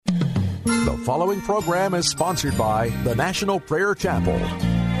following program is sponsored by the National Prayer Chapel.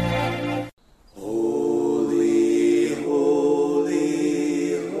 Holy,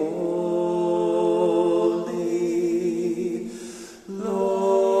 holy, holy,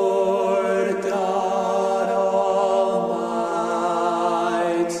 Lord God Almighty,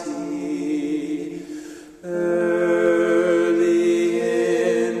 early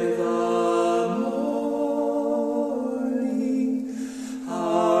in the morning,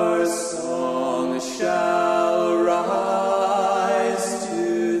 our song shall rise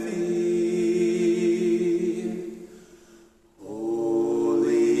to thee.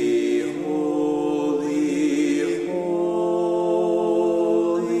 Holy, holy,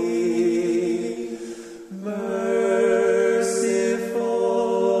 holy, merciful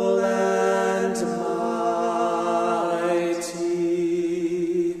and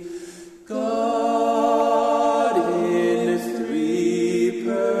mighty, God in three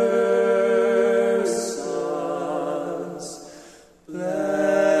persons,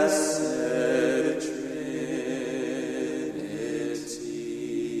 blessed Trinity.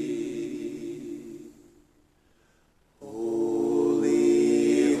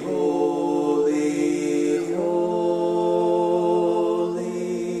 Holy, holy, holy,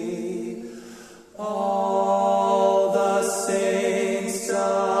 all the saints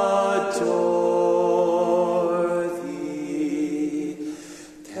adore thee,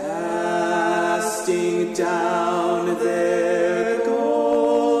 casting down their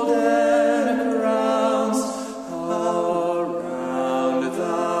golden crowns around the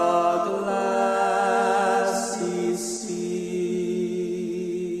glassy sea.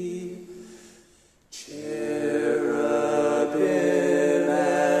 Cherubim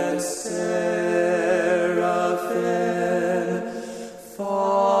and seraphim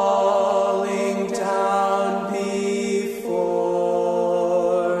falling down before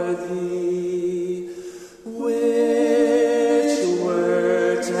thee, which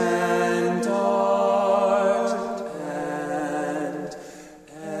word and art and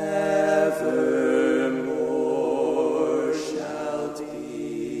evermore shall be.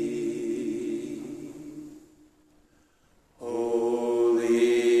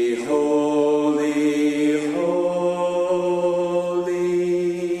 Holy, holy, holy,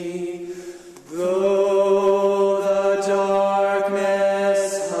 though the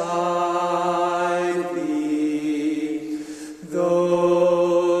darkness hide thee,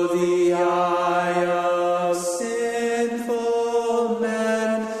 though the eye of sinful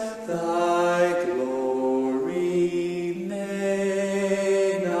men thy glory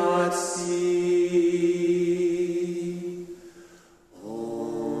may not see.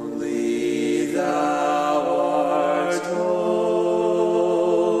 Only thou art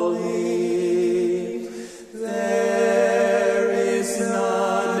holy, there is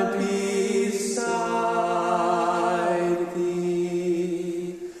none beside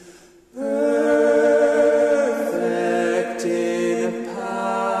thee, perfect in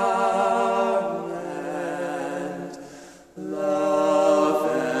power and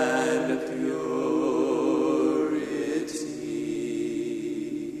love and purity.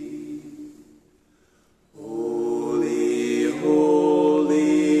 Holy,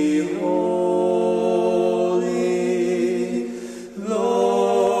 holy, holy,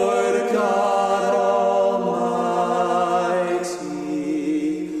 Lord God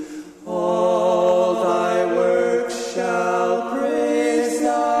Almighty, all thy works shall praise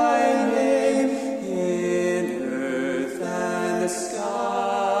thy name in earth and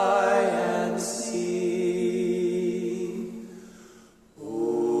sky and sea.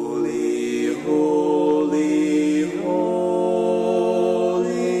 Holy, holy,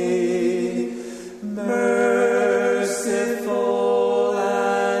 holy, merciful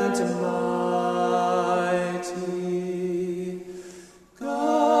and mighty,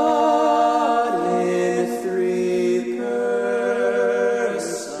 God in three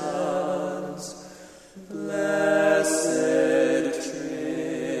persons, blessed Trinity.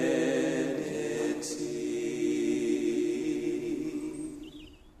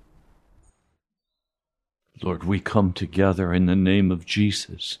 Lord, we come together in the name of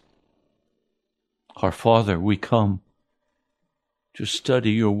Jesus. Our Father, we come to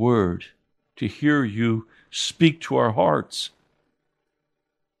study your word, to hear you speak to our hearts.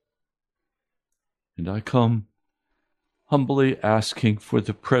 And I come humbly asking for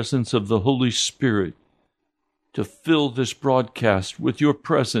the presence of the Holy Spirit to fill this broadcast with your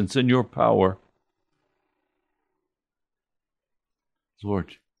presence and your power.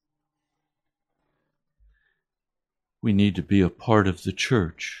 Lord, we need to be a part of the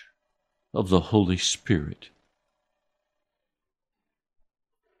church of the Holy Spirit.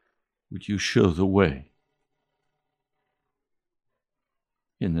 Would you show the way?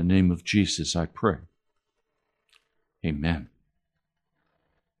 In the name of Jesus, I pray. Amen.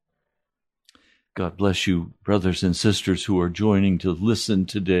 God bless you, brothers and sisters who are joining to listen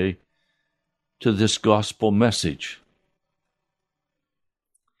today to this gospel message.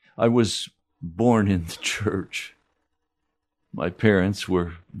 I was born in the church. My parents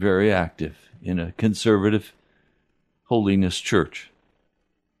were very active in a conservative holiness church.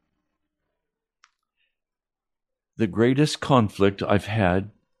 The greatest conflict I've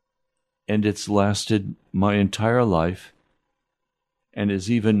had, and it's lasted my entire life, and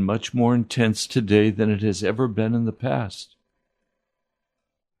is even much more intense today than it has ever been in the past.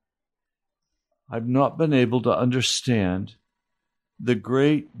 I've not been able to understand the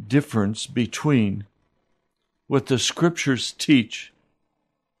great difference between what the Scriptures teach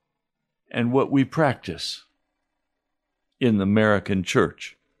and what we practice in the American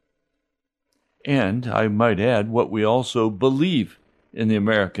church. And I might add, what we also believe in the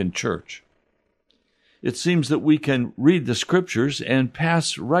American church. It seems that we can read the Scriptures and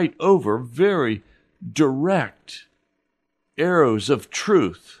pass right over very direct arrows of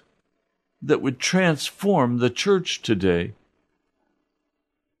truth that would transform the church today,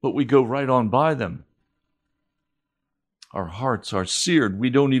 but we go right on by them. Our hearts are seared.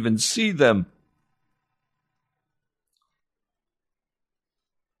 We don't even see them.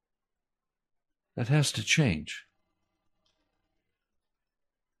 That has to change.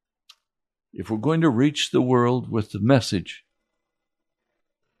 If we're going to reach the world with the message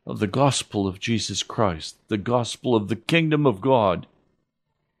of the gospel of Jesus Christ, the gospel of the kingdom of God,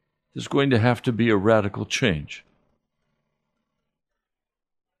 there's going to have to be a radical change.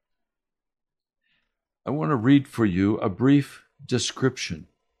 I want to read for you a brief description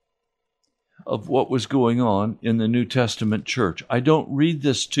of what was going on in the New Testament church. I don't read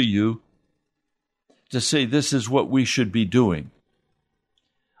this to you to say this is what we should be doing.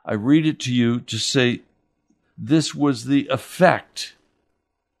 I read it to you to say this was the effect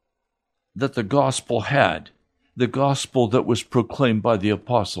that the gospel had, the gospel that was proclaimed by the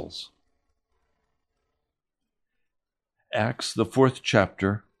apostles. Acts, the 4th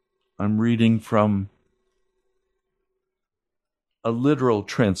chapter, I'm reading from a literal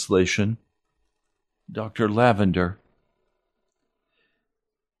translation, Dr. Lavender.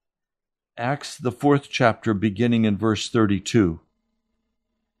 Acts, the 4th chapter, beginning in verse 32.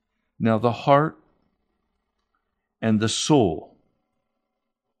 Now the heart and the soul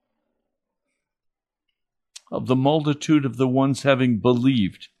of the multitude of the ones having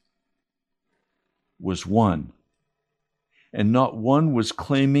believed was one, and not one was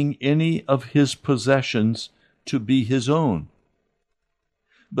claiming any of his possessions to be his own,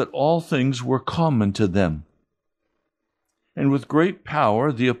 but all things were common to them. And with great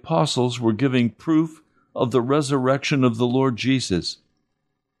power the apostles were giving proof of the resurrection of the Lord Jesus,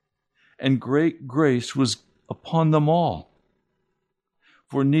 and great grace was upon them all.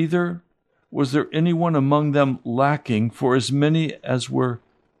 For neither was there anyone among them lacking, for as many as were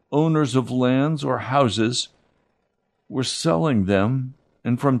owners of lands or houses were selling them,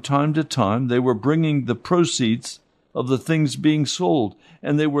 and from time to time they were bringing the proceeds of the things being sold,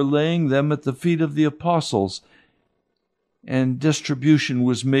 and they were laying them at the feet of the apostles, and distribution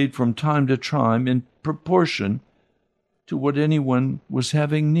was made from time to time in proportion to what anyone was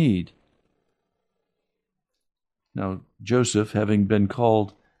having need. Now Joseph, having been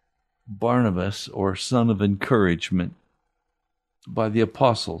called Barnabas, or son of encouragement, by the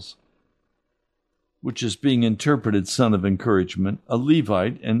apostles, which is being interpreted son of encouragement, a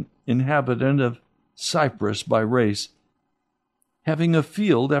Levite, an inhabitant of Cyprus by race, having a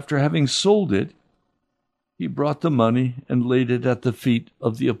field, after having sold it, he brought the money and laid it at the feet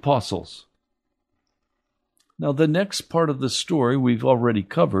of the apostles. Now, the next part of the story we've already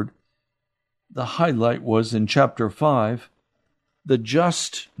covered. The highlight was in chapter 5, the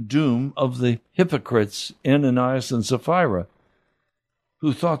just doom of the hypocrites Ananias and Sapphira,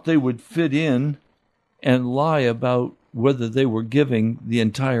 who thought they would fit in and lie about whether they were giving the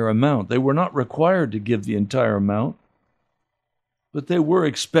entire amount. They were not required to give the entire amount, but they were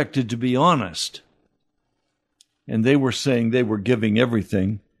expected to be honest. And they were saying they were giving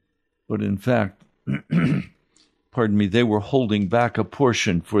everything, but in fact, they were holding back a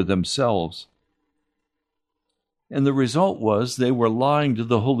portion for themselves. And the result was they were lying to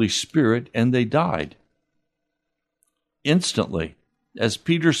the Holy Spirit, and they died instantly, as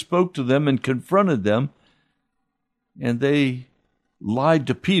Peter spoke to them and confronted them, and they lied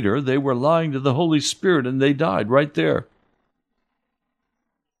to Peter. They were lying to the Holy Spirit, and they died right there.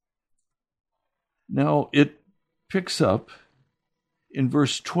 Now, it picks up in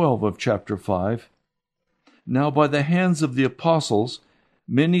verse 12 of chapter 5, "Now by the hands of the apostles,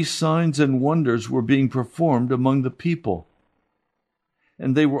 many signs and wonders were being performed among the people.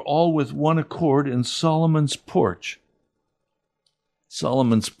 And they were all with one accord in Solomon's porch."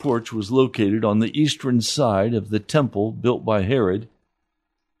 Solomon's porch was located on the eastern side of the temple built by Herod.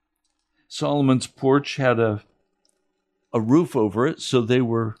 Solomon's porch had a roof over it, so they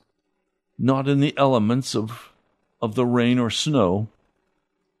were not in the elements of the rain or snow.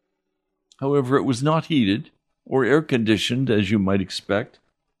 However, it was not heated or air-conditioned, as you might expect.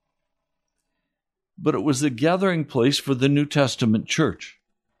 But it was the gathering place for the New Testament church.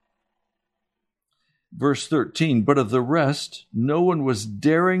 Verse 13, "But of the rest, no one was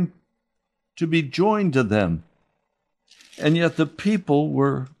daring to be joined to them, and yet the people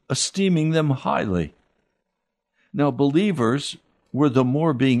were esteeming them highly. Now believers were the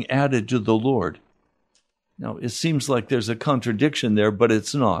more being added to the Lord." Now it seems like there's a contradiction there, but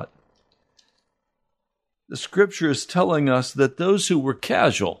it's not. The scripture is telling us that those who were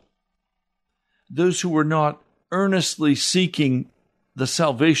casual, those who were not earnestly seeking the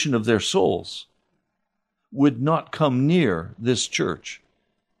salvation of their souls, would not come near this church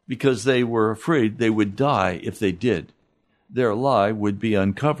because they were afraid they would die if they did. Their lie would be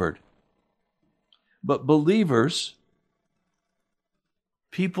uncovered. But believers,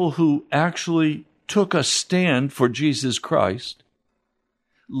 people who actually took a stand for Jesus Christ,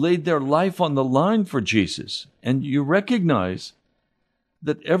 laid their life on the line for Jesus, and you recognize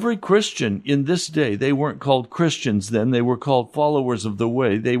that every Christian in this day, they weren't called Christians then, they were called followers of the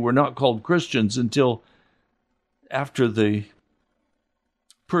way. They were not called Christians until after the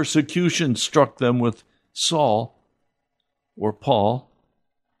persecution struck them with Saul or Paul,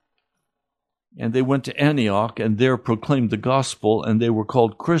 and they went to Antioch and there proclaimed the gospel, and they were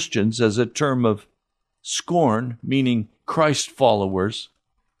called Christians as a term of scorn, meaning Christ followers.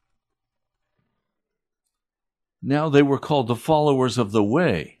 Now they were called the followers of the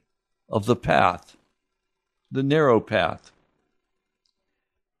way, of the path, the narrow path.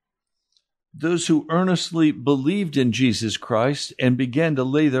 Those who earnestly believed in Jesus Christ and began to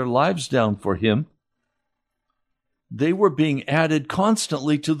lay their lives down for him, they were being added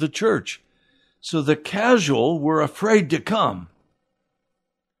constantly to the church. So the casual were afraid to come,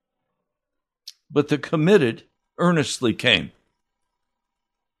 but the committed earnestly came.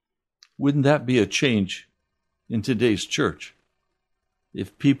 Wouldn't that be a change in today's church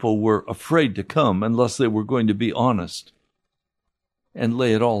if people were afraid to come unless they were going to be honest and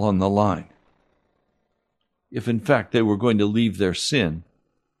lay it all on the line? If in fact they were going to leave their sin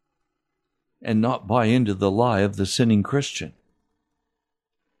and not buy into the lie of the sinning Christian.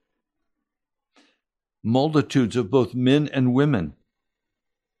 Multitudes of both men and women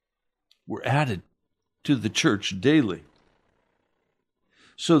were added to the church daily,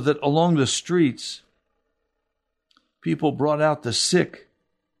 so that along the streets, people brought out the sick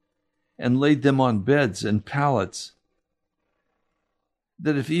and laid them on beds and pallets,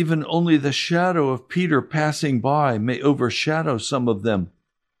 that if even only the shadow of Peter passing by may overshadow some of them.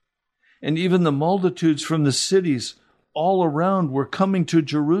 And even the multitudes from the cities all around were coming to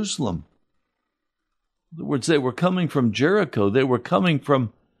Jerusalem. In other words, they were coming from Jericho. They were coming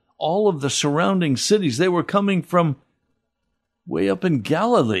from all of the surrounding cities. They were coming from way up in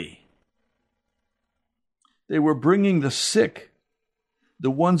Galilee. They were bringing the sick,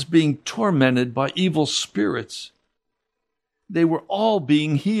 the ones being tormented by evil spirits. They were all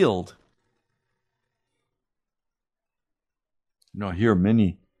being healed. Now, I hear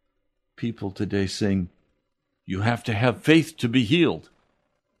many people today saying, you have to have faith to be healed.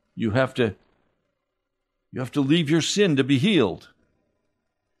 You have to leave your sin to be healed.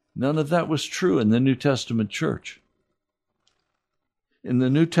 None of that was true in the New Testament church. In the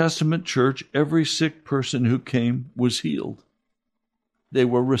New Testament church, every sick person who came was healed. They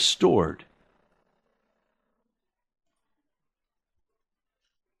were restored.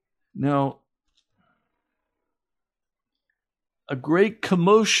 Now, a great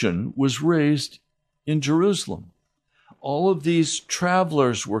commotion was raised in Jerusalem. All of these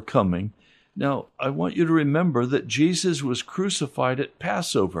travelers were coming. Now, I want you to remember that Jesus was crucified at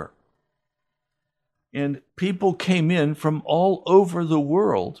Passover. And people came in from all over the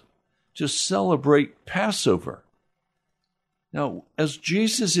world to celebrate Passover. Now, as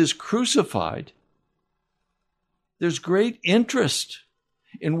Jesus is crucified, there's great interest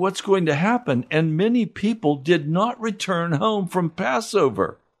in what's going to happen, and many people did not return home from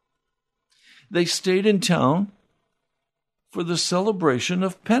Passover. They stayed in town for the celebration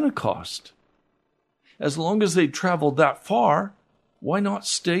of Pentecost. As long as they traveled that far, why not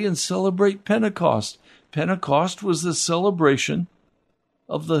stay and celebrate Pentecost? Pentecost was the celebration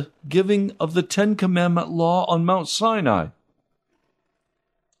of the giving of the Ten Commandment law on Mount Sinai.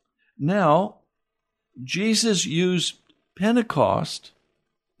 Now, Jesus used Pentecost,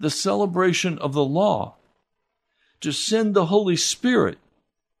 the celebration of the law, to send the Holy Spirit,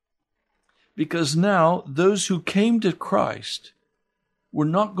 because now those who came to Christ were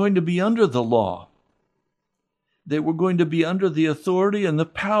not going to be under the law. They were going to be under the authority and the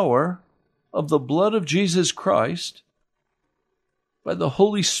power of the blood of Jesus Christ by the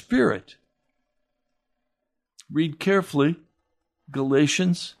Holy Spirit. Read carefully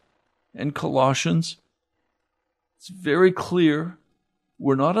Galatians and Colossians. It's very clear.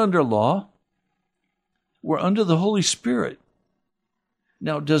 We're not under law. We're under the Holy Spirit.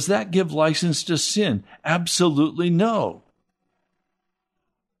 Now, does that give license to sin? Absolutely no.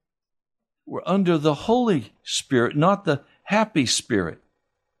 We're under the Holy Spirit, not the happy spirit,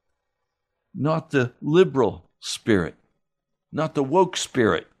 not the liberal spirit, not the woke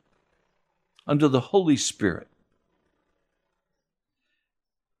spirit, under the Holy Spirit.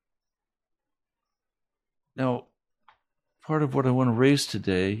 Now, part of what I want to raise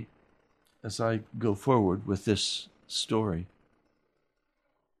today as I go forward with this story,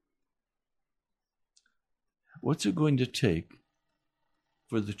 what's it going to take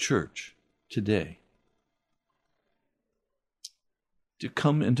for the church today to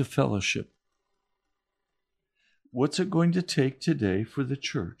come into fellowship? What's it going to take today for the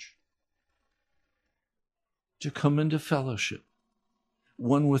church to come into fellowship,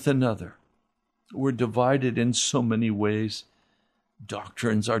 one with another? We're divided in so many ways.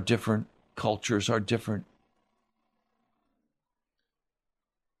 Doctrines are different. Cultures are different.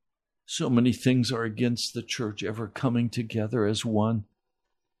 So many things are against the church ever coming together as one.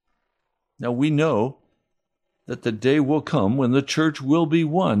 Now we know that the day will come when the church will be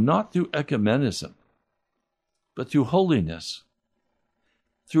one, not through ecumenism, but through holiness,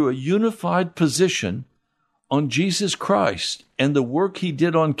 through a unified position on Jesus Christ and the work he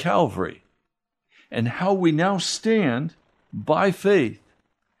did on Calvary, and how we now stand by faith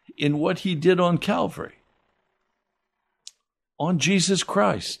in what he did on Calvary, on Jesus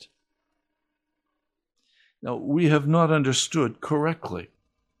Christ. Now, we have not understood correctly.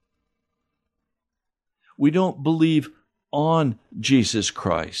 We don't believe on Jesus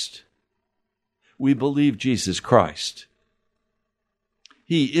Christ. We believe Jesus Christ.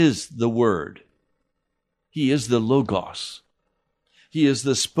 He is the Word. He is the Logos. He is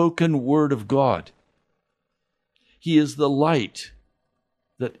the spoken Word of God. He is the light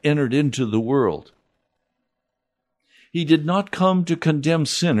that entered into the world. He did not come to condemn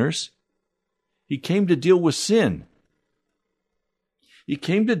sinners. He came to deal with sin. He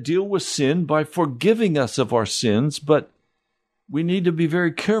came to deal with sin by forgiving us of our sins, but we need to be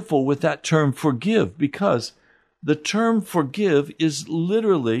very careful with that term forgive, because the term forgive is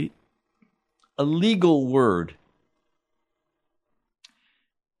literally a legal word.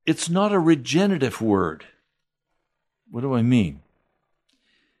 It's not a regenerative word. What do I mean?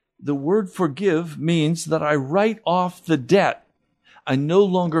 The word forgive means that I write off the debt. I no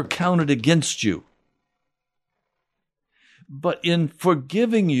longer count it against you. But in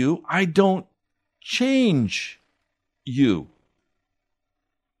forgiving you, I don't change you.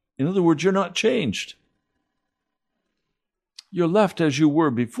 In other words, you're not changed. You're left as you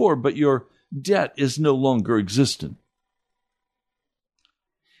were before, but your debt is no longer existent.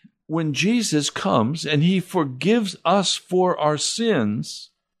 When Jesus comes and he forgives us for our sins,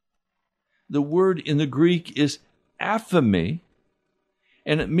 the word in the Greek is aphemi,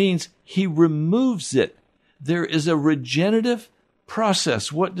 and it means he removes it. There is a regenerative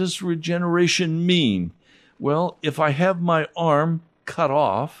process. What does regeneration mean? Well, if I have my arm cut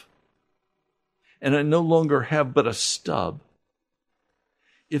off and I no longer have but a stub,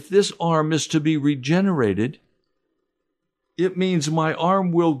 if this arm is to be regenerated, it means my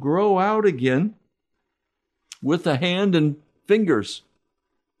arm will grow out again with a hand and fingers,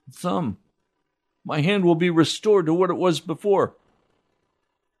 thumb. My hand will be restored to what it was before.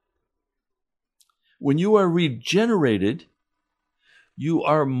 When you are regenerated, you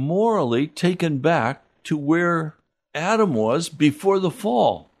are morally taken back to where Adam was before the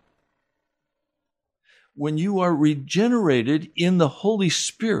fall. When you are regenerated in the Holy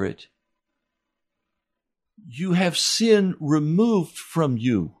Spirit, you have sin removed from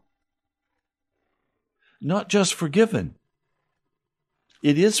you. Not just forgiven.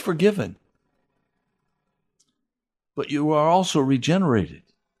 It is forgiven. But you are also regenerated.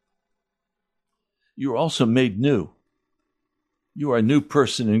 You are also made new. You are a new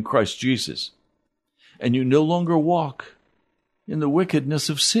person in Christ Jesus. And you no longer walk in the wickedness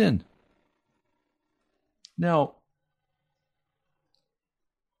of sin. Now,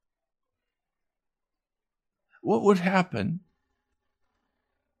 What would happen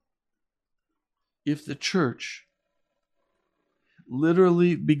if the church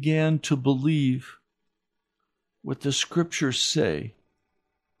literally began to believe what the Scriptures say,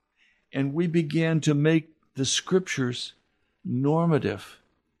 and we began to make the Scriptures normative,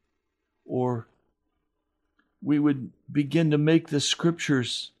 or we would begin to make the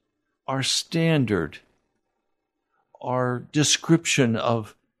Scriptures our standard, our description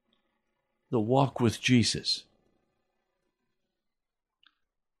of the walk with Jesus?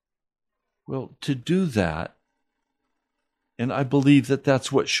 Well, to do that, and I believe that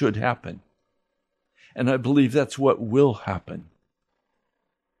that's what should happen, and I believe that's what will happen.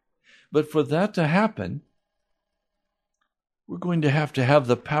 But for that to happen, we're going to have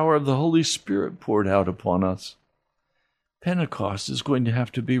the power of the Holy Spirit poured out upon us. Pentecost is going to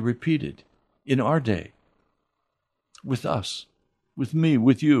have to be repeated in our day, with us, with me,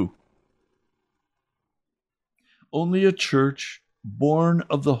 with you. Only a church born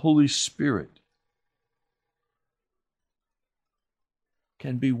of the Holy Spirit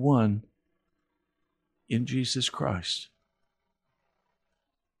can be one in Jesus Christ.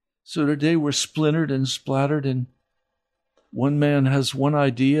 So today we're splintered and splattered, and one man has one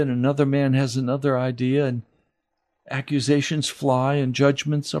idea and another man has another idea, and accusations fly and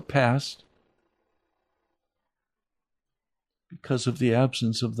judgments are passed because of the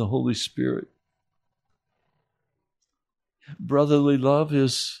absence of the Holy Spirit. Brotherly love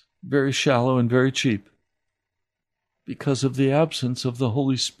is very shallow and very cheap because of the absence of the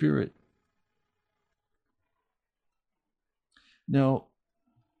Holy Spirit. Now,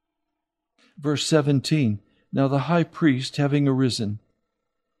 verse 17, now the high priest, having arisen,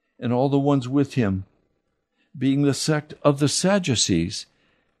 and all the ones with him, being the sect of the Sadducees.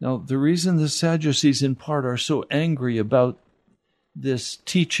 Now, the reason the Sadducees in part are so angry about this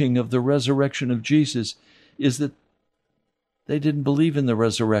teaching of the resurrection of Jesus is that they didn't believe in the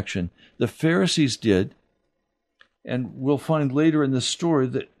resurrection. The Pharisees did, and we'll find later in the story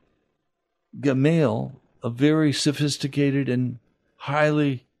that Gamaliel, a very sophisticated and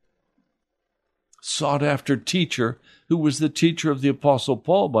highly sought-after teacher, who was the teacher of the Apostle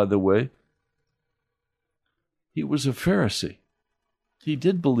Paul, by the way, he was a Pharisee. He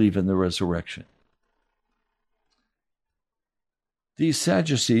did believe in the resurrection. These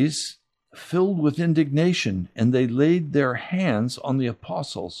Sadducees, filled with indignation, and they laid their hands on the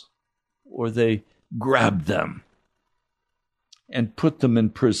apostles, or they grabbed them and put them in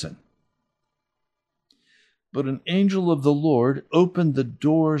prison. But an angel of the Lord opened the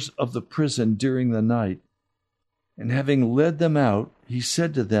doors of the prison during the night, and having led them out, he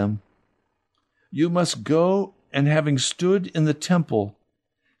said to them, "You must go, and having stood in the temple,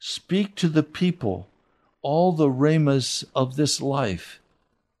 speak to the people all the rhemas of this life."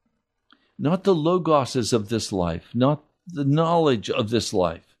 Not the logoses of this life, not the knowledge of this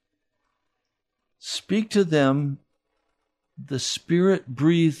life. Speak to them the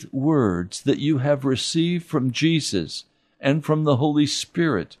Spirit-breathed words that you have received from Jesus and from the Holy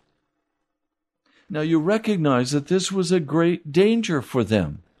Spirit. Now you recognize that this was a great danger for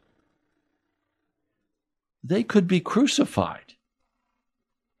them. They could be crucified.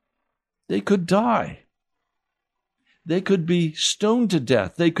 They could die. They could be stoned to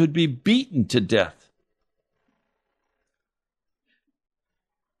death. They could be beaten to death.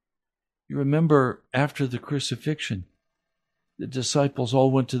 You remember after the crucifixion, the disciples all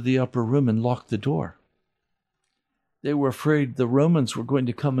went to the upper room and locked the door. They were afraid the Romans were going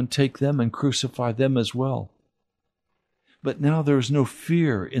to come and take them and crucify them as well. But now there is no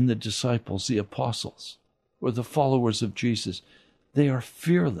fear in the disciples, the apostles, or the followers of Jesus. They are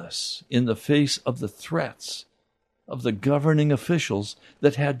fearless in the face of the threats of the governing officials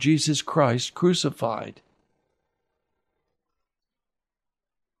that had Jesus Christ crucified.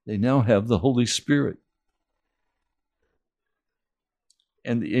 They now have the Holy Spirit.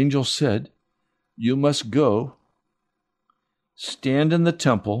 And the angel said, "You must go, stand in the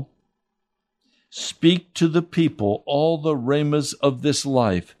temple, speak to the people all the rhemas of this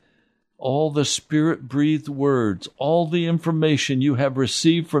life, all the Spirit-breathed words, all the information you have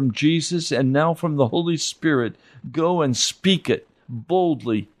received from Jesus and now from the Holy Spirit. Go and speak it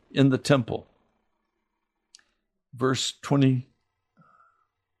boldly in the temple." Verse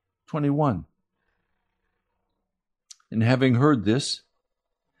 21. And having heard this,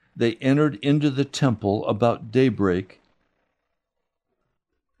 they entered into the temple about daybreak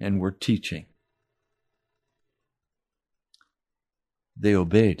and were teaching. They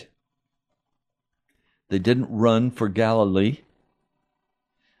obeyed. They didn't run for Galilee.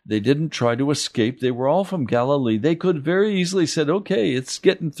 They didn't try to escape. They were all from Galilee. They could very easily said, okay, it's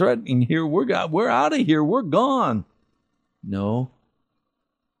getting threatening here. We're out of here. We're gone. No.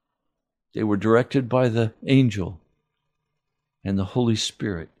 They were directed by the angel and the Holy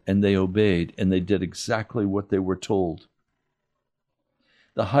Spirit, and they obeyed, and they did exactly what they were told.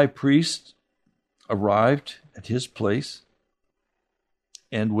 The high priest arrived at his place,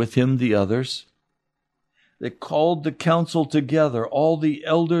 and with him the others. They called the council together, all the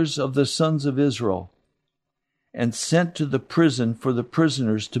elders of the sons of Israel, and sent to the prison for the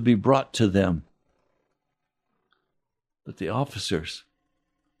prisoners to be brought to them. But the officers,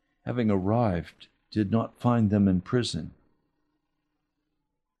 having arrived, did not find them in prison.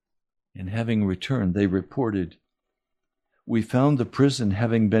 And having returned, they reported, "We found the prison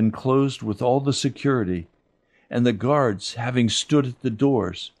having been closed with all the security, and the guards having stood at the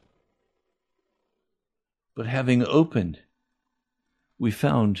doors. But having opened, we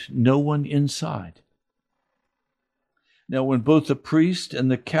found no one inside." Now when both the priest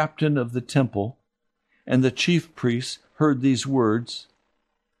and the captain of the temple and the chief priests heard these words,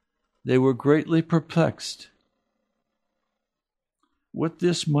 they were greatly perplexed, what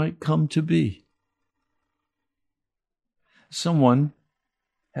this might come to be. Someone,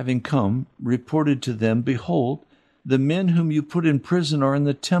 having come, reported to them, "Behold, the men whom you put in prison are in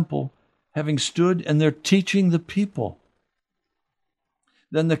the temple, having stood, and they're teaching the people."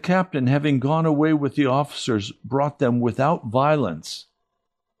 Then the captain, having gone away with the officers, brought them without violence,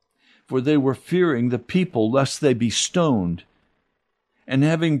 for they were fearing the people lest they be stoned. And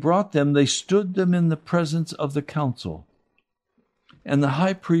having brought them, they stood them in the presence of the council. And the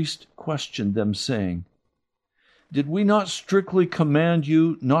high priest questioned them, saying, "Did we not strictly command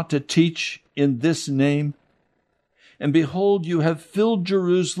you not to teach in this name? And behold, you have filled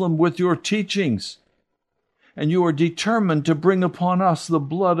Jerusalem with your teachings, and you are determined to bring upon us the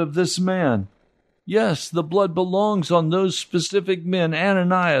blood of this man. Yes, the blood belongs on those specific men,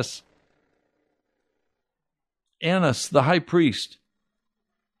 Annas, the high priest.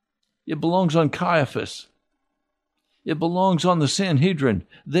 It belongs on Caiaphas. It belongs on the Sanhedrin.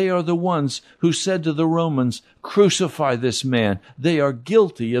 They are the ones who said to the Romans, 'Crucify this man.' They are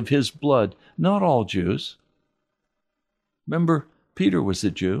guilty of his blood." Not all Jews. Remember, Peter was a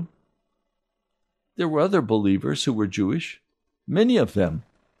Jew. There were other believers who were Jewish, many of them.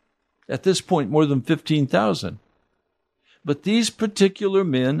 At this point, more than 15,000. But these particular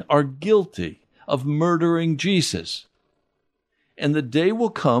men are guilty of murdering Jesus. And the day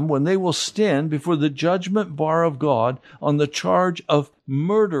will come when they will stand before the judgment bar of God on the charge of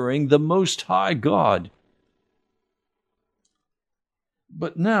murdering the Most High God.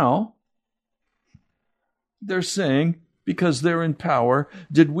 But now, they're saying, because they're in power,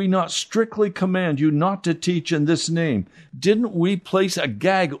 "Did we not strictly command you not to teach in this name? Didn't we place a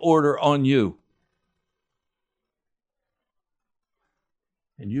gag order on you?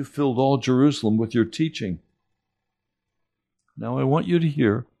 And you filled all Jerusalem with your teaching." Now I want you to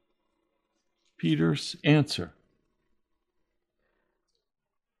hear Peter's answer.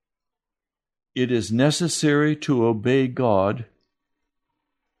 "It is necessary to obey God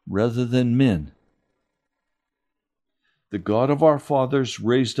rather than men. The God of our fathers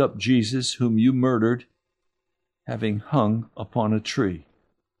raised up Jesus, whom you murdered, having hung upon a tree."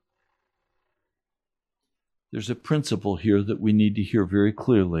 There's a principle here that we need to hear very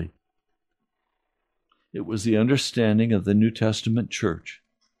clearly. It was the understanding of the New Testament church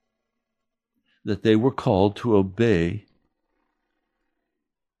that they were called to obey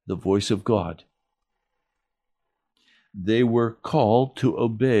the voice of God. They were called to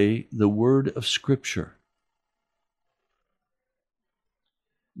obey the word of Scripture,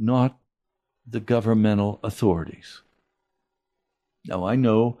 not the governmental authorities. Now, I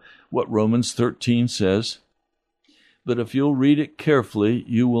know what Romans 13 says, but if you'll read it carefully,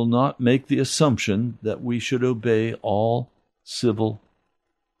 you will not make the assumption that we should obey all civil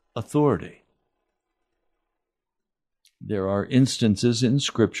authority. There are instances in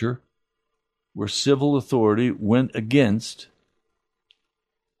Scripture where civil authority went against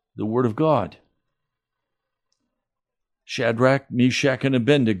the Word of God. Shadrach, Meshach, and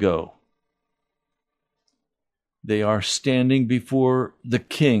Abednego. They are standing before the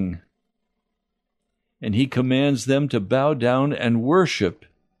king, and he commands them to bow down and worship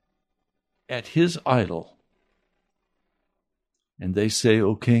at his idol. And they say,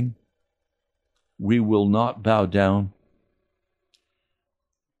 "O king, we will not bow down.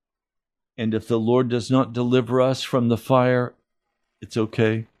 And if the Lord does not deliver us from the fire, it's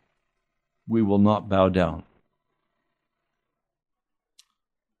okay. We will not bow down."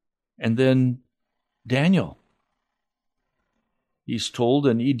 And then Daniel. He's told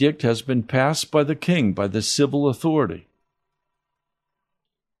an edict has been passed by the king, by the civil authority.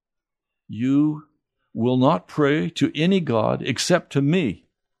 You will not pray to any god except to me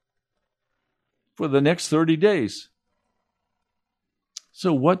for the next 30 days.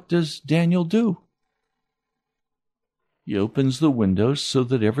 So what does Daniel do? He opens the windows so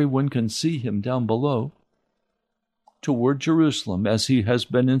that everyone can see him down below toward Jerusalem as he has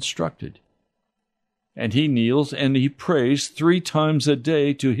been instructed. And he kneels and he prays 3 times a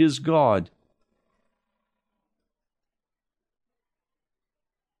day to his God.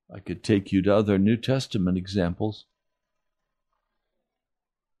 I could take you to other New Testament examples.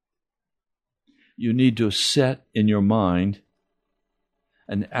 You need to set in your mind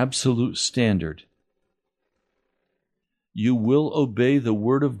an absolute standard. You will obey the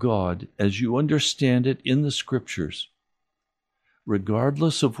Word of God as you understand it in the Scriptures,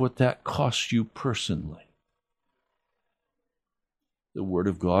 regardless of what that costs you personally. The Word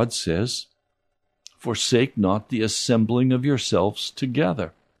of God says, "Forsake not the assembling of yourselves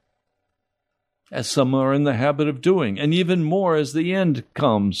together," as some are in the habit of doing, and even more as the end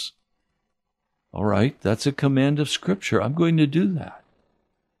comes. All right, that's a command of Scripture. I'm going to do that.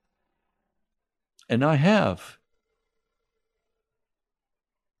 And I have.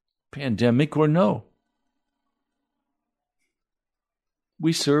 Pandemic or no.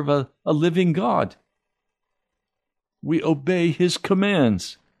 We serve a living God. We obey His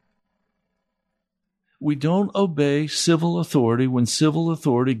commands. We don't obey civil authority when civil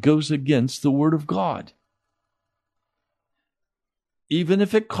authority goes against the Word of God, even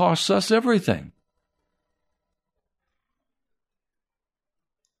if it costs us everything.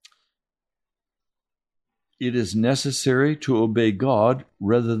 It is necessary to obey God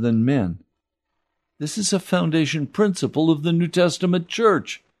rather than men. This is a foundation principle of the New Testament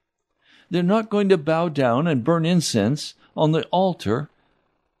church. They're not going to bow down and burn incense on the altar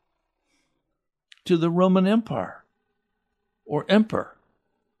to the Roman Empire or emperor.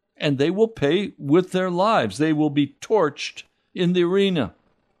 And they will pay with their lives. They will be torched in the arena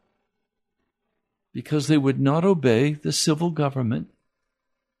because they would not obey the civil government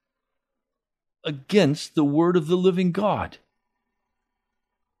against the word of the living God.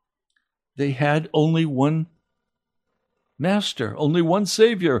 They had only one master, only one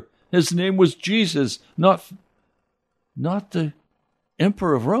Savior. His name was Jesus, not the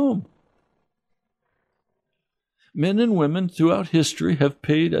Emperor of Rome. Men and women throughout history have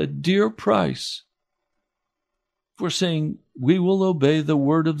paid a dear price for saying, we will obey the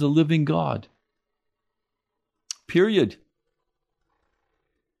word of the living God. Period.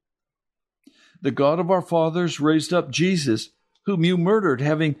 The God of our fathers raised up Jesus, whom you murdered,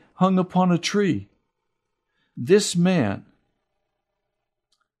 having hung upon a tree. This man,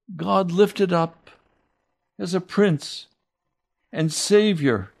 God lifted up as a prince and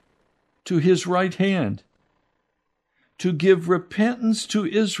Savior to His right hand, to give repentance to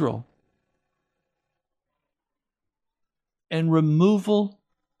Israel and removal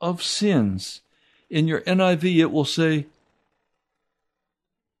of sins. In your NIV, it will say,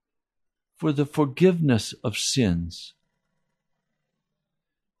 for the forgiveness of sins.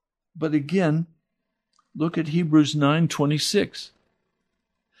 But again, look at Hebrews 9:26.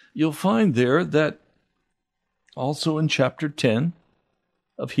 You'll find there that also in chapter 10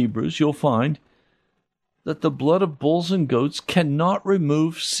 of Hebrews, you'll find that the blood of bulls and goats cannot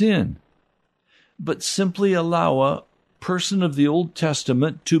remove sin, but simply allow a person of the Old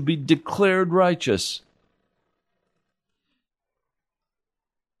Testament to be declared righteous.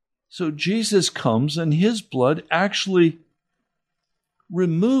 So Jesus comes and His blood actually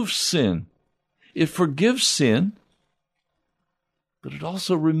removes sin. It forgives sin, but it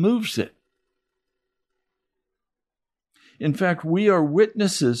also removes it. In fact, we are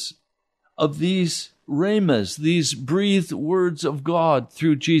witnesses of these rhemas, these breathed words of God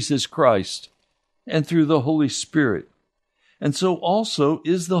through Jesus Christ and through the Holy Spirit. And so also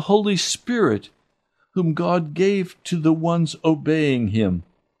is the Holy Spirit, whom God gave to the ones obeying Him.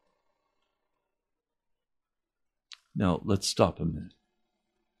 Now, let's stop a minute.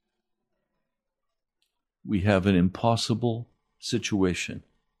 We have an impossible situation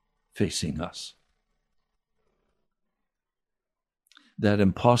facing us. That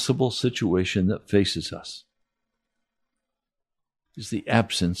impossible situation that faces us is the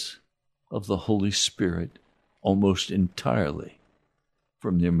absence of the Holy Spirit almost entirely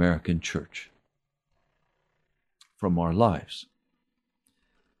from the American church, from our lives.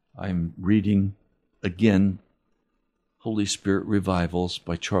 I'm reading again Holy Spirit Revivals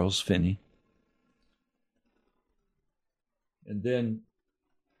by Charles Finney. And then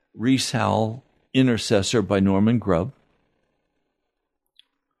Rees Howell, Intercessor by Norman Grubb.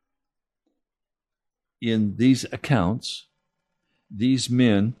 in these accounts, these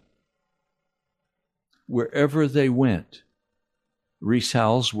men, wherever they went, Rees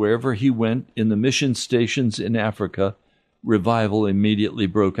Howells, wherever he went in the mission stations in Africa, revival immediately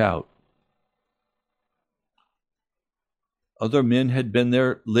broke out. Other men had been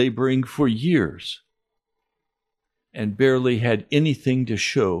there laboring for years and barely had anything to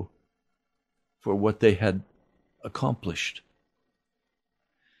show for what they had accomplished.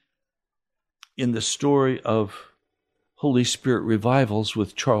 In the story of Holy Spirit revivals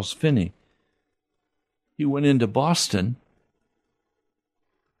with Charles Finney, he went into Boston,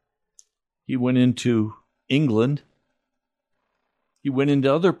 he went into England, he went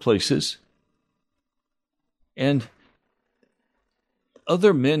into other places, and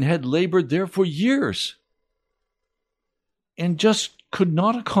other men had labored there for years and just could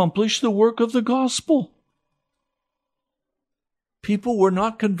not accomplish the work of the gospel. People were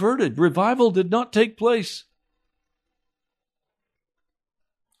not converted. Revival did not take place.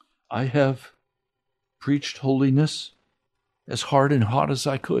 I have preached holiness as hard and hot as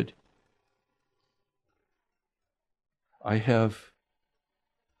I could. I have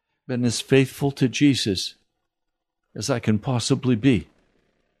been as faithful to Jesus as I can possibly be.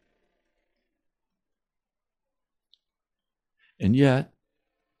 And yet,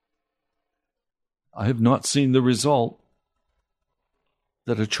 I have not seen the result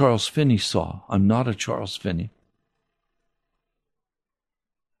that a Charles Finney saw. I'm not a Charles Finney.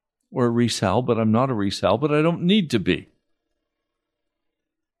 Or a Rees Howells, but I'm not a Rees Howells, but I don't need to be.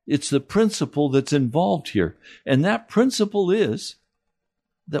 It's the principle that's involved here. And that principle is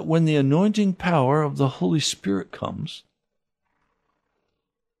that when the anointing power of the Holy Spirit comes,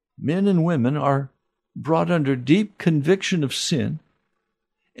 men and women are brought under deep conviction of sin,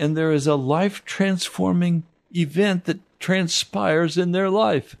 and there is a life-transforming event that transpires in their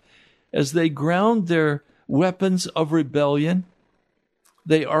life. As they ground their weapons of rebellion,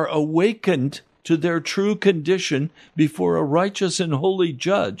 they are awakened to their true condition before a righteous and holy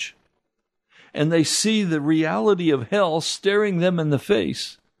judge, and they see the reality of hell staring them in the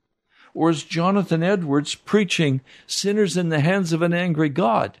face. Or as Jonathan Edwards preaching, sinners in the hands of an angry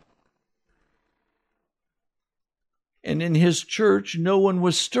God. And in his church, no one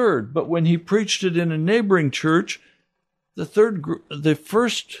was stirred. But when he preached it in a neighboring church, the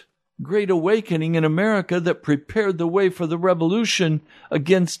first great awakening in America that prepared the way for the revolution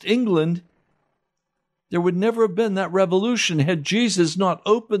against England, there would never have been that revolution had Jesus not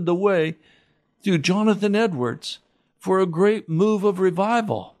opened the way through Jonathan Edwards for a great move of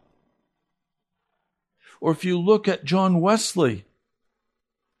revival. Or if you look at John Wesley,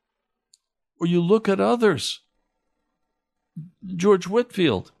 or you look at others, George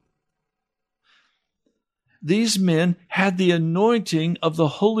Whitefield, these men had the anointing of the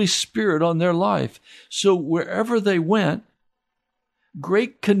Holy Spirit on their life. So wherever they went,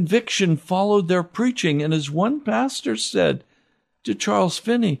 great conviction followed their preaching. And as one pastor said to Charles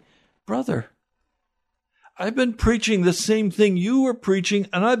Finney, "Brother, I've been preaching the same thing you were preaching,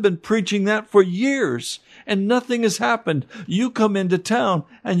 and I've been preaching that for years, and nothing has happened. You come into town,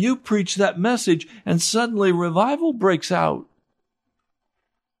 and you preach that message, and suddenly revival breaks out."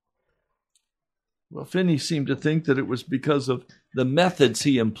 Well, Finney seemed to think that it was because of the methods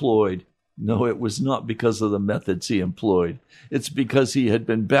he employed. No, it was not because of the methods he employed. It's because he had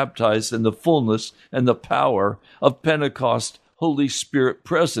been baptized in the fullness and the power of Pentecost Holy Spirit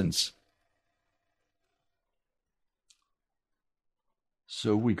presence.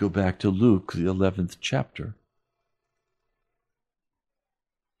 So we go back to Luke, the 11th chapter.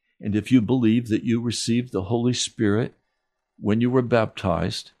 And if you believe that you received the Holy Spirit when you were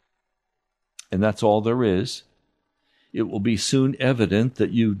baptized, and that's all there is, it will be soon evident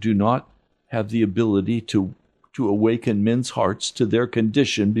that you do not have the ability to awaken men's hearts to their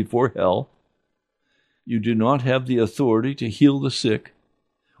condition before hell. You do not have the authority to heal the sick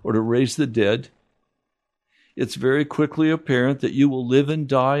or to raise the dead. It's very quickly apparent that you will live and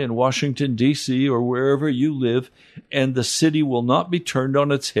die in Washington, D.C., or wherever you live, and the city will not be turned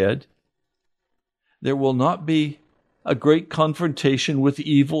on its head. There will not be a great confrontation with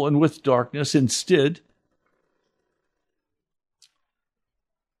evil and with darkness. Instead,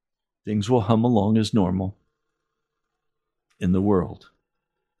 things will hum along as normal in the world.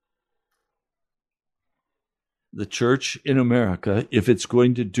 The church in America, if it's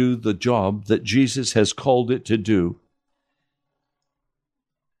going to do the job that Jesus has called it to do,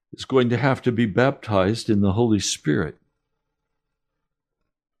 is going to have to be baptized in the Holy Spirit.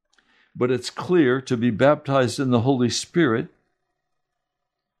 But it's clear, to be baptized in the Holy Spirit,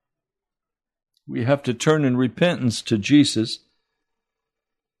 we have to turn in repentance to Jesus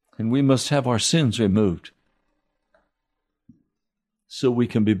And we must have our sins removed so we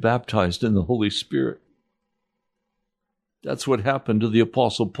can be baptized in the Holy Spirit. That's what happened to the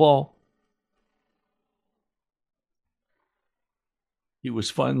Apostle Paul. He was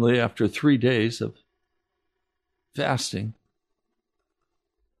finally, after 3 days of fasting,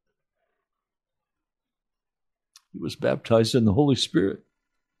 he was baptized in the Holy Spirit.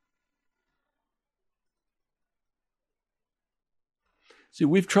 See,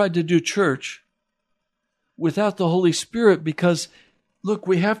 we've tried to do church without the Holy Spirit because, look,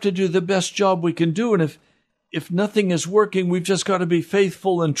 we have to do the best job we can do. And if nothing is working, we've just got to be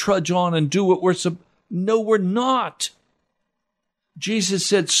faithful and trudge on and do what we're supposed to. No, we're not. Jesus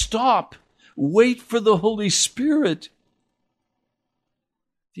said, stop. Wait for the Holy Spirit.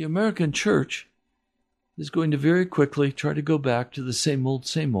 The American church is going to very quickly try to go back to the same old,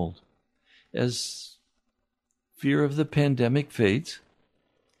 same old. As fear of the pandemic fades,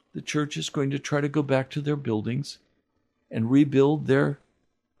 the church is going to try to go back to their buildings and rebuild their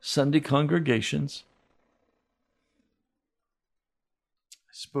Sunday congregations.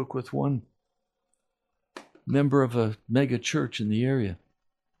 I spoke with one member of a mega church in the area,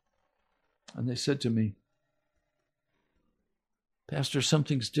 and they said to me, Pastor,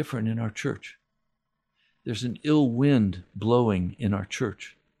 something's different in our church. There's an ill wind blowing in our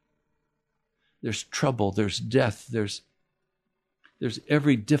church. There's trouble, there's death, there's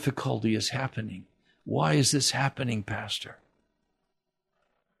every difficulty is happening. Why is this happening, Pastor?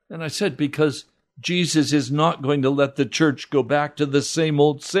 And I said, because Jesus is not going to let the church go back to the same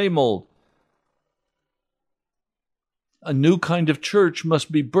old, same old. A new kind of church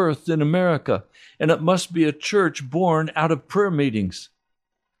must be birthed in America, and it must be a church born out of prayer meetings,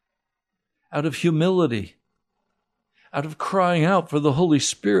 out of humility, out of crying out for the Holy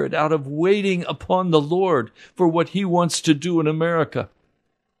Spirit, out of waiting upon the Lord for what He wants to do in America.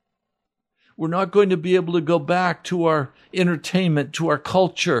 We're not going to be able to go back to our entertainment, to our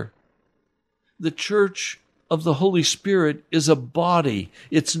culture. The church of the Holy Spirit is a body.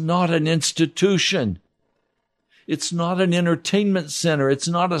 It's not an institution. It's not an entertainment center. It's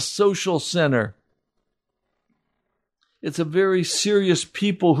not a social center. It's a very serious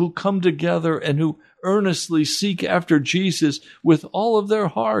people who come together and who earnestly seek after Jesus with all of their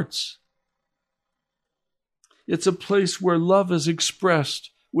hearts. It's a place where love is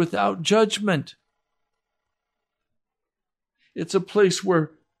expressed without judgment. It's a place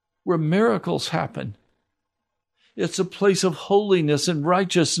where miracles happen. It's a place of holiness and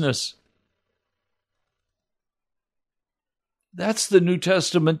righteousness. That's the New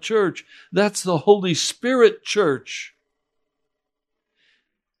Testament church. That's the Holy Spirit church.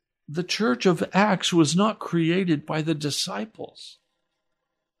 The church of Acts was not created by the disciples.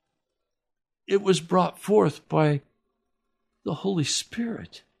 It was brought forth by the Holy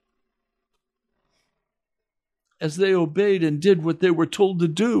Spirit. As they obeyed and did what they were told to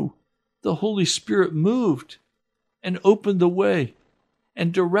do, the Holy Spirit moved and opened the way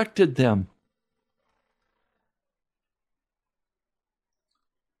and directed them.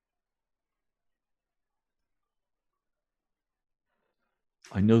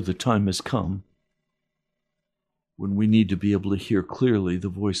 I know the time has come when we need to be able to hear clearly the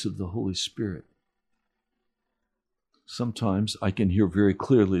voice of the Holy Spirit. Sometimes I can hear very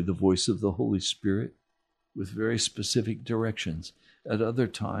clearly the voice of the Holy Spirit with very specific directions. At other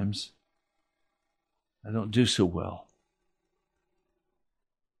times, I don't do so well.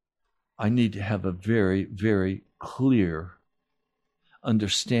 I need to have a very, very clear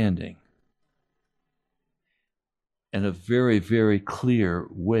understanding and a very, very clear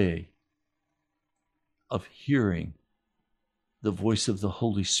way of hearing the voice of the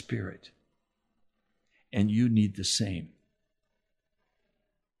Holy Spirit. And you need the same.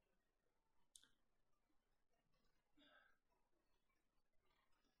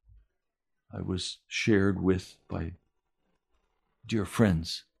 I was shared with by dear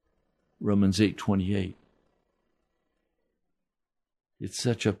friends, Romans 8:28. It's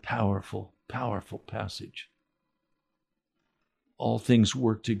such a powerful, powerful passage. All things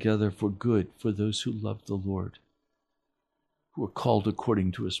work together for good for those who love the Lord, who are called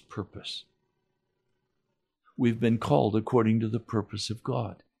according to His purpose. We've been called according to the purpose of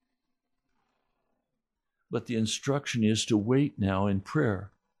God. But the instruction is to wait now in prayer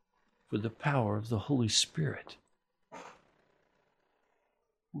for the power of the Holy Spirit.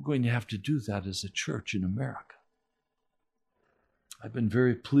 We're going to have to do that as a church in America. I've been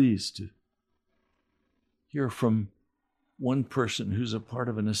very pleased to hear from one person who's a part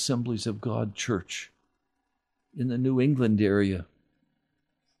of an Assemblies of God church in the New England area.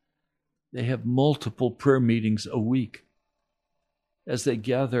 They have multiple prayer meetings a week. as they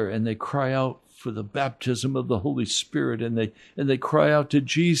gather and they cry out for the baptism of the Holy Spirit, and they cry out to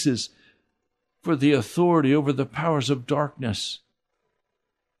Jesus for the authority over the powers of darkness.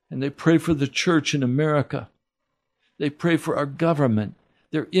 And they pray for the church in America. They pray for our government.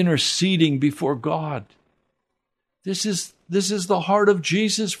 They're interceding before God. This is the heart of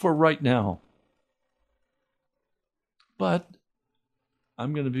Jesus for right now. But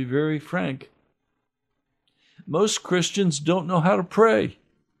I'm going to be very frank. Most Christians don't know how to pray.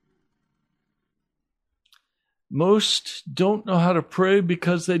 Most don't know how to pray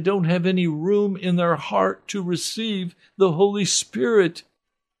because they don't have any room in their heart to receive the Holy Spirit.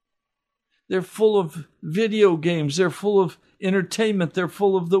 They're full of video games. They're full of entertainment. They're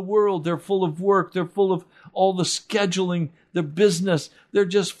full of the world. They're full of work. They're full of all the scheduling, the business. They're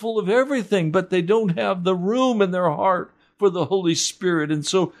just full of everything, but they don't have the room in their heart for the Holy Spirit. And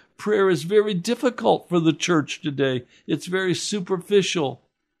so prayer is very difficult for the church today. It's very superficial.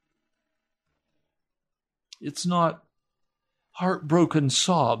 It's not heartbroken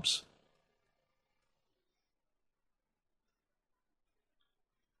sobs.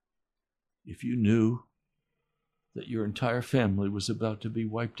 If you knew that your entire family was about to be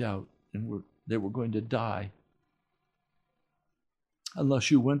wiped out and they were going to die,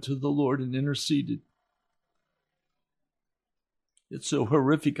 unless you went to the Lord and interceded. It's so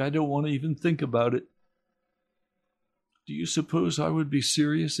horrific, I don't want to even think about it. Do you suppose I would be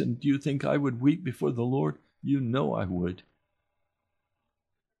serious, and do you think I would weep before the Lord? You know I would.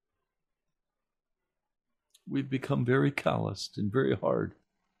 We've become very calloused and very hard.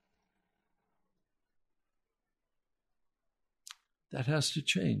 That has to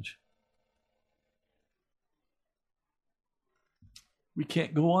change. We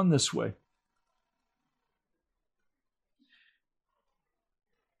can't go on this way.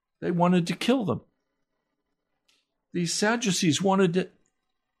 They wanted to kill them. These Sadducees wanted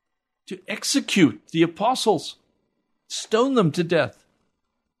to execute the apostles, stone them to death.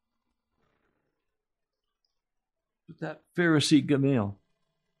 But that Pharisee Gamaliel,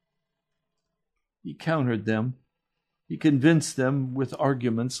 he countered them. He convinced them with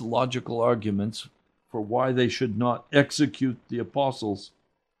arguments, logical arguments, for why they should not execute the apostles.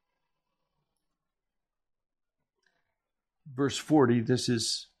 Verse 40, this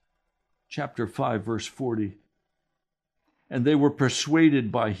is chapter 5, verse 40. And they were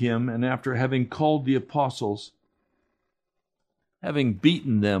persuaded by him, and after having called the apostles, having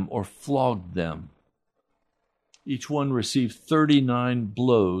beaten them or flogged them, each one received 39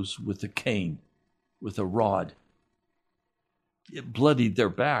 blows with a cane, with a rod. It bloodied their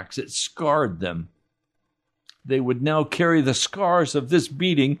backs. It scarred them. They would now carry the scars of this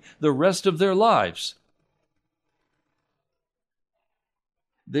beating the rest of their lives.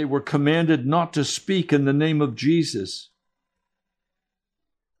 They were commanded not to speak in the name of Jesus.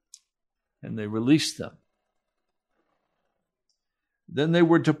 And they released them. Then they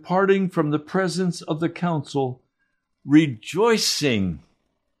were departing from the presence of the council, rejoicing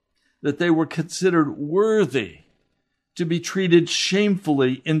that they were considered worthy to be treated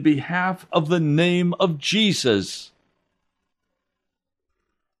shamefully in behalf of the name of Jesus.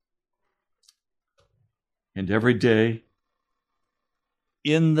 And every day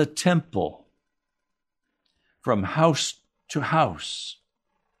in the temple, from house to house,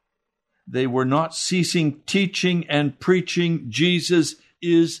 they were not ceasing teaching and preaching Jesus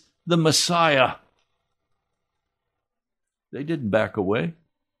is the Messiah. They didn't back away.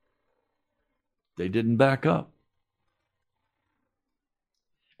 They didn't back up.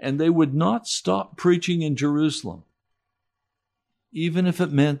 And they would not stop preaching in Jerusalem, even if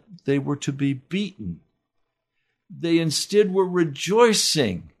it meant they were to be beaten. They instead were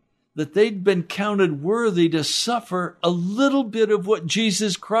rejoicing that they'd been counted worthy to suffer a little bit of what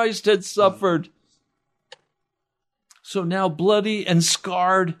Jesus Christ had suffered. So now bloody and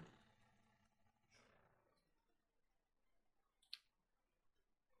scarred,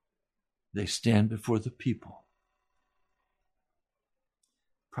 they stand before the people.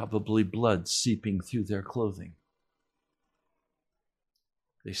 Probably blood seeping through their clothing.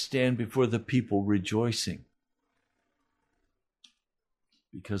 They stand before the people rejoicing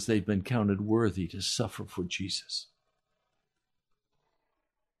because they've been counted worthy to suffer for Jesus.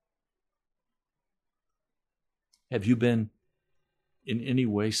 Have you been in any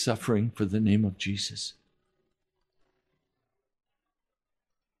way suffering for the name of Jesus?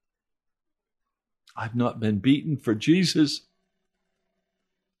 I've not been beaten for Jesus.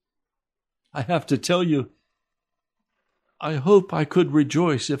 I have to tell you, I hope I could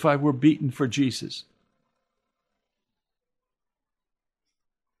rejoice if I were beaten for Jesus.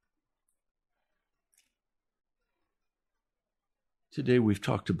 Today we've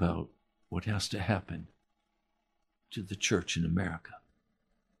talked about what has to happen to the church in America.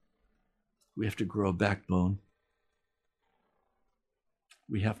 We have to grow a backbone.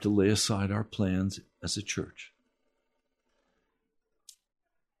 We have to lay aside our plans as a church.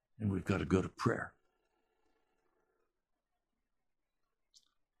 And we've got to go to prayer.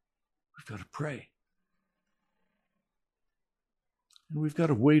 We've got to pray. And we've got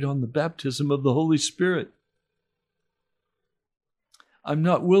to wait on the baptism of the Holy Spirit. I'm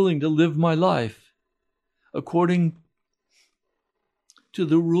not willing to live my life according to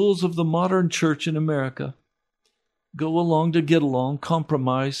the rules of the modern church in America. Go along to get along,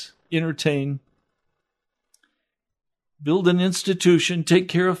 compromise, entertain, build an institution, take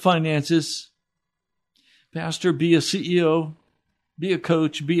care of finances. Pastor, be a CEO, be a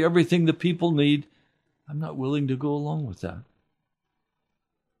coach, be everything the people need. I'm not willing to go along with that.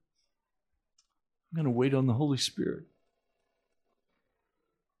 I'm going to wait on the Holy Spirit.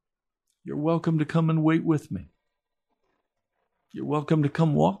 You're welcome to come and wait with me. You're welcome to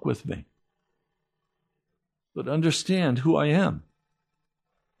come walk with me. But understand who I am.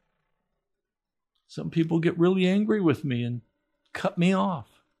 Some people get really angry with me and cut me off.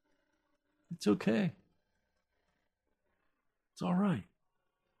 It's okay. It's all right.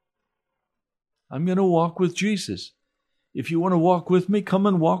 I'm going to walk with Jesus. If you want to walk with me, come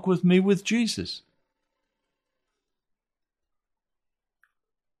and walk with me with Jesus.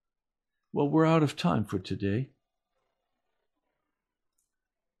 Well, we're out of time for today.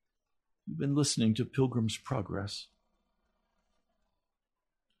 You've been listening to Pilgrim's Progress.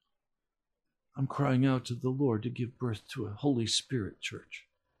 I'm crying out to the Lord to give birth to a Holy Spirit church.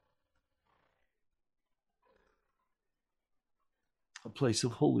 A place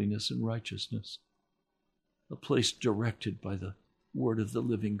of holiness and righteousness. A place directed by the Word of the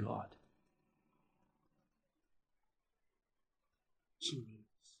living God.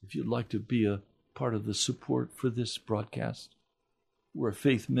 If you'd like to be a part of the support for this broadcast, we're a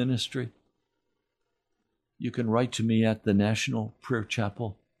faith ministry. You can write to me at the National Prayer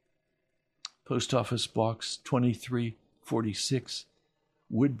Chapel, Post Office Box 2346,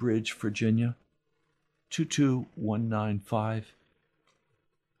 Woodbridge, Virginia, 22195.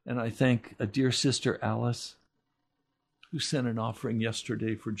 And I thank a dear sister Alice, who sent an offering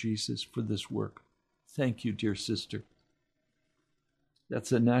yesterday for Jesus for this work. Thank you, dear sister. That's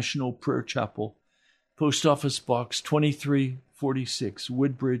the National Prayer Chapel, Post Office Box 2346,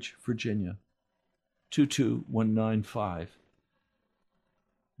 Woodbridge, Virginia, 22195.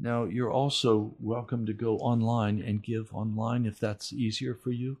 Now, you're also welcome to go online and give online if that's easier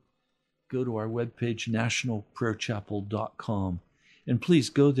for you. Go to our webpage, nationalprayerchapel.com. And please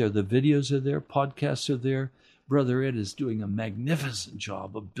go there. The videos are there. Podcasts are there. Brother Ed is doing a magnificent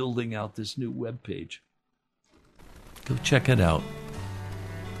job of building out this new webpage. Go check it out.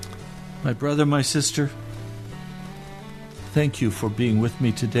 My brother, my sister, thank you for being with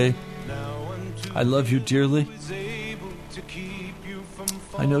me today. I love you dearly.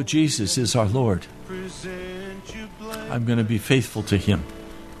 I know Jesus is our Lord. I'm going to be faithful to Him.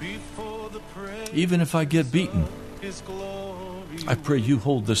 Even if I get beaten, I pray you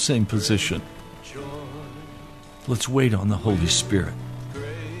hold the same position. Let's wait on the Holy Spirit.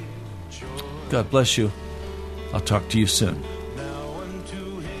 God bless you. I'll talk to you soon.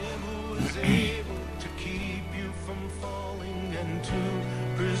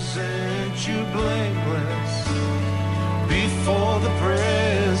 You blameless before the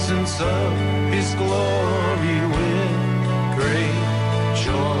presence of His glory.